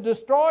wanted to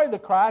destroy the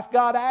Christ.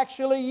 God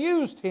actually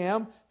used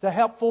him to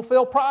help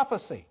fulfill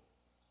prophecy.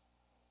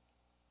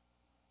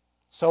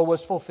 So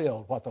was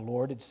fulfilled what the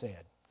Lord had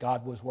said.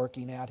 God was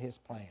working out His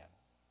plan.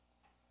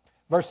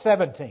 Verse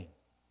 17.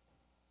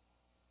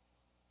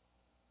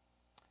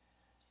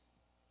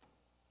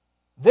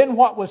 Then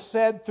what was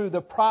said through the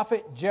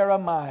prophet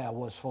Jeremiah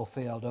was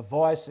fulfilled. A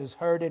voice is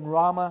heard in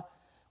Ramah,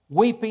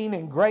 weeping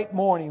in great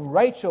mourning,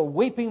 Rachel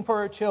weeping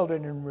for her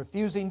children and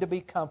refusing to be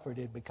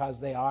comforted because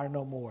they are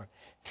no more.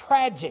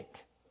 Tragic.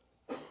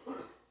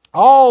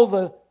 All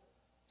the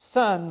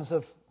sons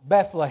of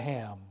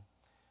Bethlehem,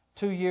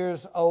 2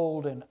 years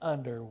old and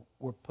under,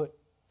 were put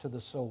to the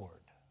sword.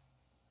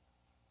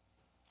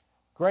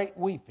 Great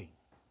weeping.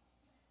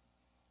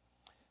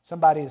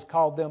 Somebody has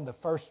called them the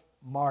first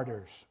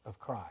martyrs of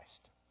Christ.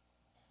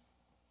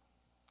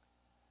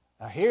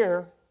 Now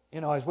here,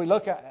 as we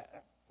look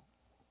at,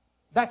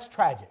 that's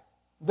tragic.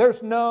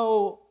 There's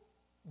no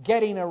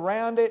getting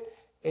around it.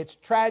 It's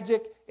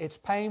tragic, it's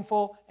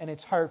painful, and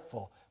it's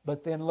hurtful.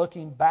 But then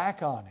looking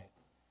back on it,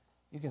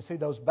 you can see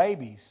those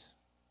babies,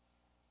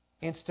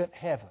 instant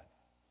heaven.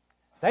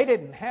 They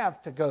didn't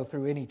have to go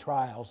through any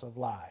trials of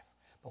life.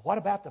 But what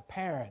about the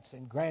parents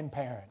and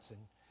grandparents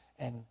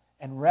and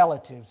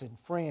relatives and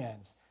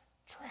friends?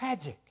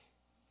 Tragic.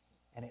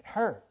 And it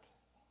hurt.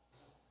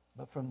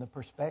 But from the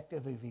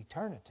perspective of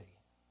eternity,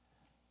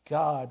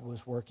 God was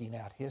working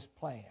out His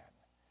plan,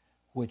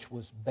 which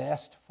was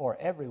best for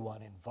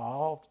everyone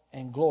involved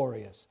and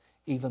glorious,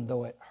 even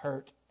though it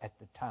hurt at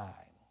the time.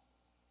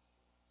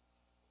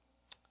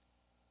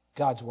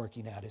 God's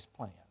working out His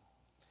plan.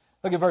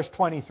 Look at verse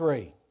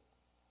 23.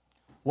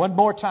 One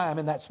more time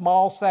in that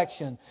small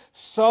section.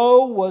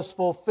 So was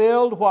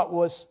fulfilled what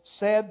was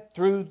said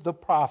through the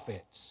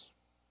prophets.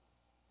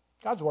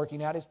 God's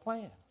working out His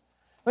plan.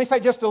 Let me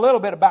say just a little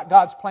bit about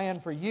God's plan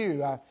for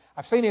you.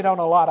 I've seen it on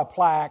a lot of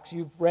plaques.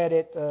 You've read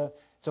it.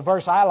 It's a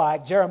verse I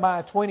like,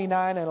 Jeremiah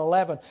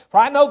 29:11. For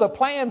I know the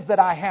plans that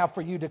I have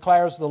for you,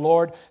 declares the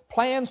Lord.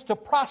 Plans to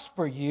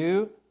prosper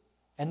you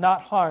and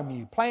not harm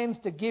you. Plans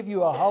to give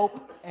you a hope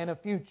and a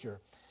future.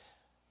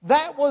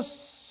 That was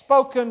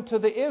spoken to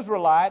the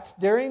Israelites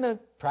during a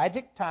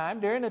tragic time,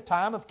 during a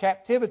time of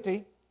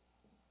captivity.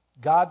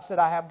 God said,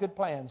 I have good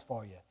plans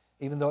for you,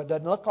 even though it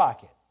doesn't look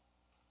like it.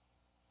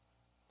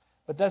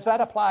 But does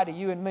that apply to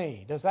you and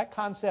me? Does that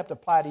concept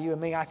apply to you and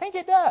me? I think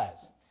it does.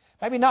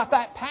 Maybe not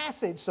that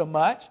passage so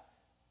much,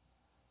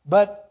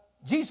 but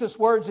Jesus'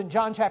 words in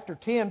John chapter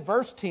 10,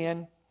 verse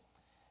 10,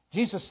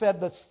 Jesus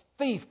said, the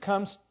thief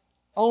comes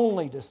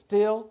only to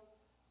steal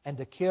and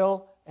to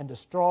kill and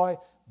destroy,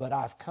 but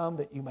I've come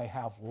that you may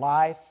have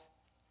life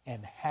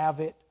and have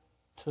it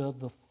to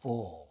the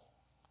full.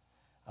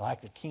 I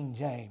like the King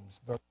James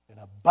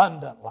version,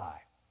 abundant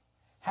life.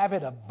 Have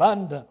it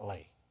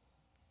abundantly.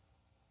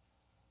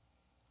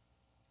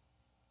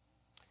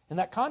 In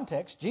that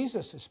context,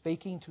 Jesus is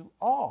speaking to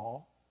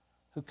all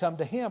who come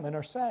to Him and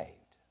are saved.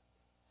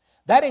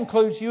 That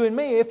includes you and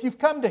me if you've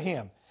come to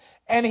Him.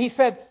 And He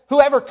said,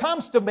 whoever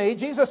comes to me,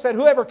 Jesus said,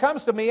 whoever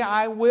comes to me,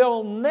 I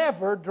will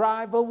never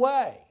drive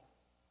away.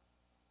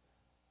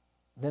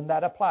 Then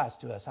that applies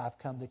to us. I've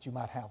come that you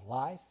might have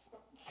life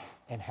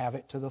and have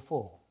it to the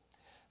full.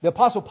 The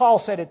Apostle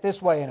Paul said it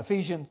this way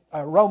in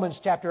Romans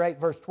chapter 8,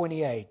 verse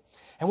 28.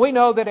 And we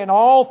know that in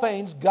all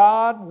things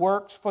God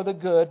works for the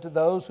good to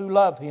those who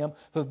love Him,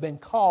 who have been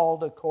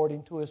called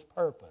according to His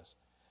purpose.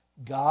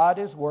 God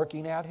is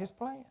working out His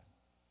plan.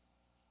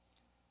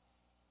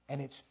 And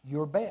it's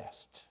your best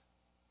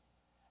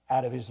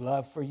out of His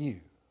love for you.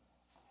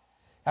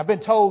 I've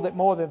been told that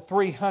more than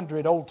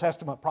 300 Old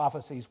Testament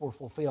prophecies were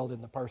fulfilled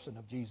in the person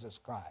of Jesus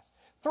Christ.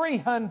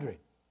 300.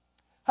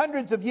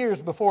 Hundreds of years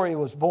before He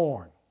was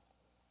born.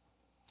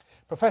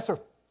 Professor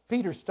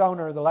Peter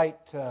Stoner, the late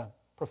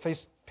Professor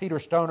Peter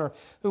Stoner,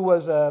 who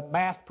was a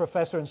math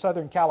professor in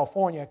Southern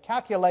California,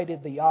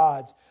 calculated the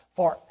odds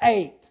for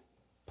 8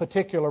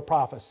 particular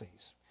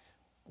prophecies.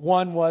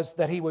 One was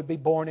that He would be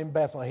born in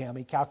Bethlehem.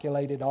 He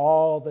calculated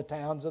all the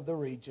towns of the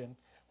region.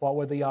 What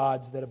were the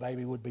odds that a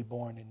baby would be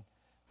born in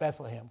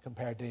Bethlehem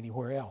compared to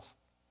anywhere else?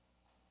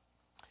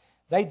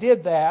 They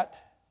did that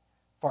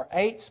for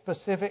 8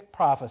 specific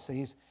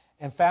prophecies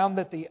and found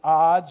that the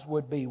odds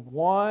would be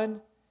 1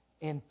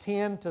 in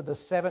 10 to the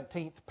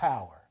 17th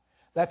power.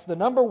 That's the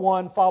number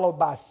 1 followed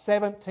by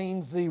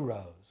 17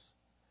 zeros.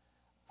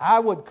 I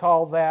would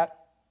call that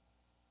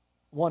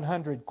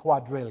 100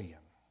 quadrillion.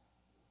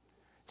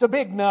 It's a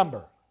big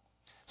number.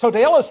 So to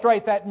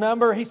illustrate that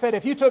number, he said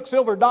if you took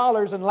silver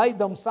dollars and laid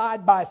them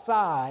side by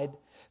side,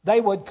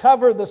 they would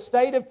cover the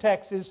state of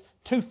Texas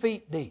 2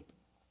 feet deep.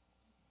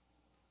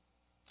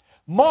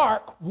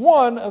 Mark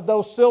one of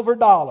those silver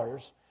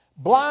dollars,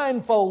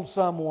 blindfold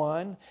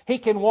someone. He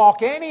can walk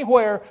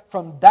anywhere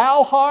from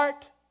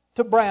Dalhart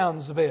to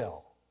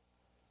Brownsville,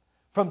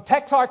 from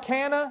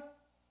Texarkana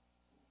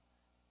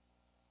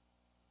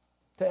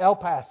to El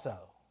Paso,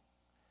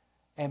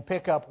 and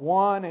pick up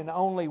one and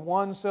only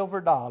one silver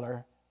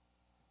dollar,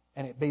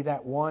 and it be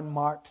that one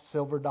marked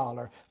silver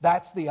dollar.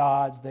 That's the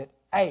odds that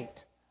 8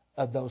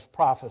 of those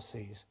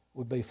prophecies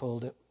would be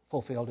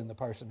fulfilled in the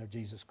person of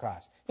Jesus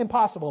Christ.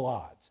 Impossible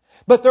odds.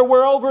 But there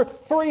were over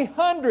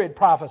 300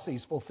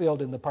 prophecies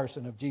fulfilled in the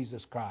person of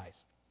Jesus Christ.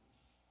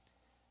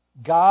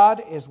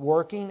 God is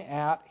working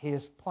out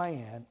His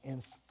plan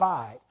in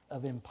spite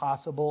of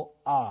impossible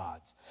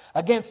odds.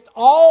 Against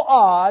all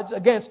odds,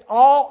 against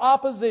all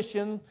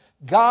opposition,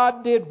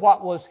 God did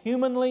what was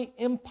humanly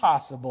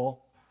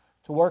impossible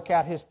to work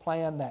out His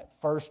plan that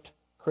first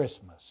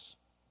Christmas.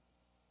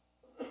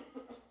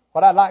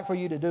 What I'd like for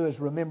you to do is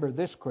remember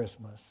this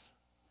Christmas,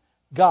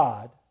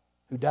 God,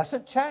 who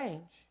doesn't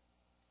change,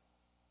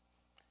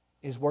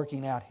 is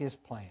working out His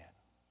plan.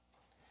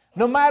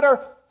 No matter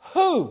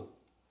who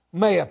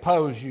may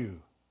oppose you,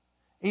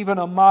 even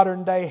a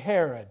modern day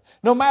Herod,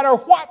 no matter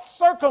what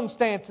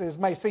circumstances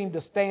may seem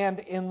to stand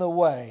in the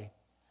way,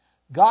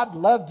 God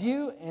loved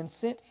you and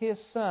sent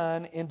His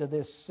Son into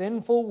this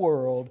sinful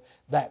world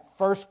that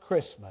first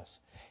Christmas.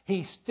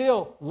 He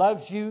still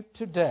loves you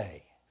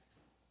today.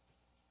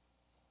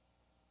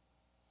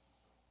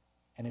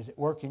 And is at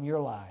work in your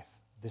life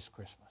this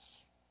Christmas.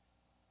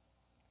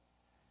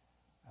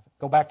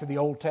 Go back to the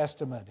Old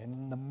Testament, and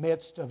in the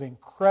midst of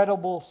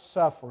incredible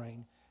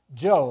suffering,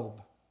 Job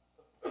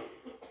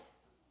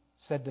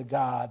said to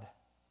God,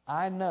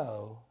 I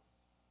know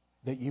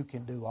that you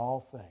can do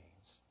all things,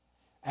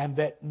 and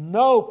that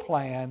no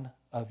plan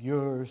of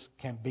yours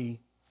can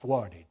be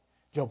thwarted.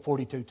 Job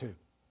 42:2.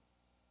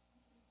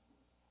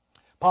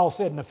 Paul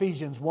said in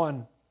Ephesians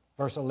 1,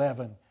 verse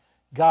 11,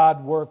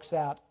 God works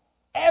out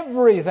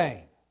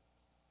everything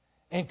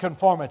in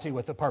conformity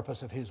with the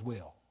purpose of His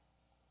will.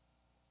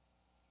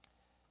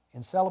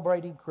 In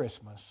celebrating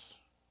Christmas,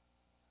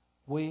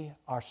 we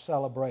are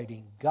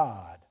celebrating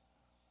God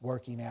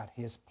working out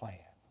His plan.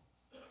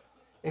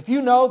 If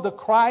you know the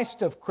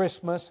Christ of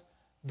Christmas,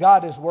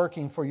 God is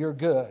working for your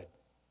good.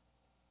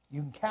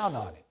 You can count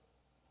on it.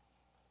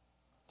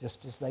 Just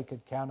as they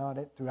could count on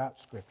it throughout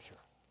Scripture.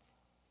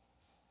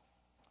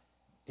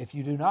 If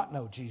you do not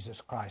know Jesus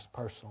Christ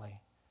personally,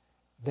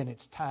 then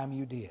it's time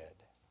you did.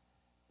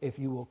 If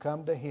you will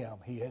come to Him,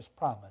 He has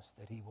promised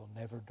that He will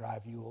never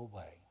drive you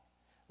away.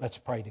 Let's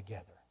pray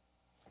together.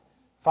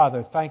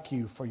 Father, thank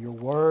you for your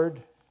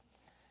word.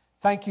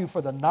 Thank you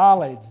for the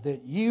knowledge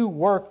that you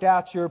worked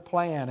out your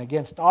plan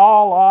against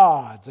all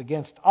odds,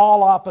 against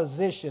all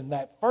opposition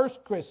that first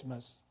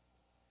Christmas.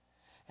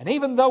 And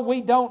even though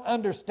we don't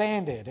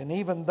understand it, and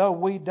even though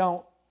we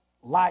don't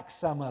like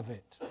some of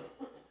it,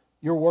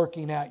 you're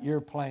working out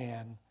your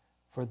plan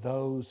for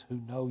those who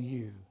know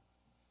you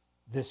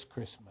this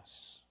Christmas.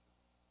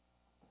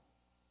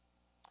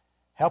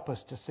 Help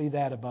us to see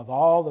that above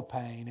all the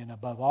pain and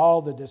above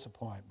all the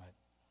disappointment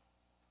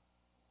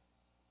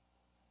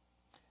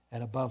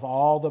and above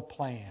all the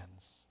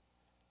plans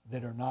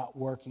that are not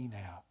working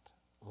out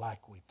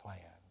like we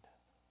planned.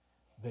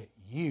 That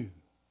you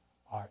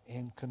are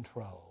in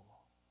control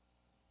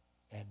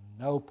and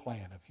no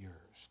plan of yours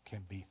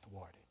can be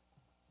thwarted.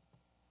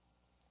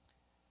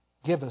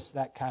 Give us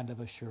that kind of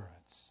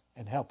assurance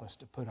and help us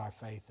to put our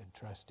faith and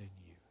trust in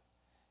you.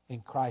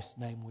 In Christ's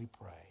name we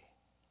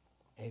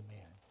pray.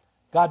 Amen.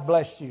 God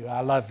bless you. I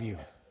love you.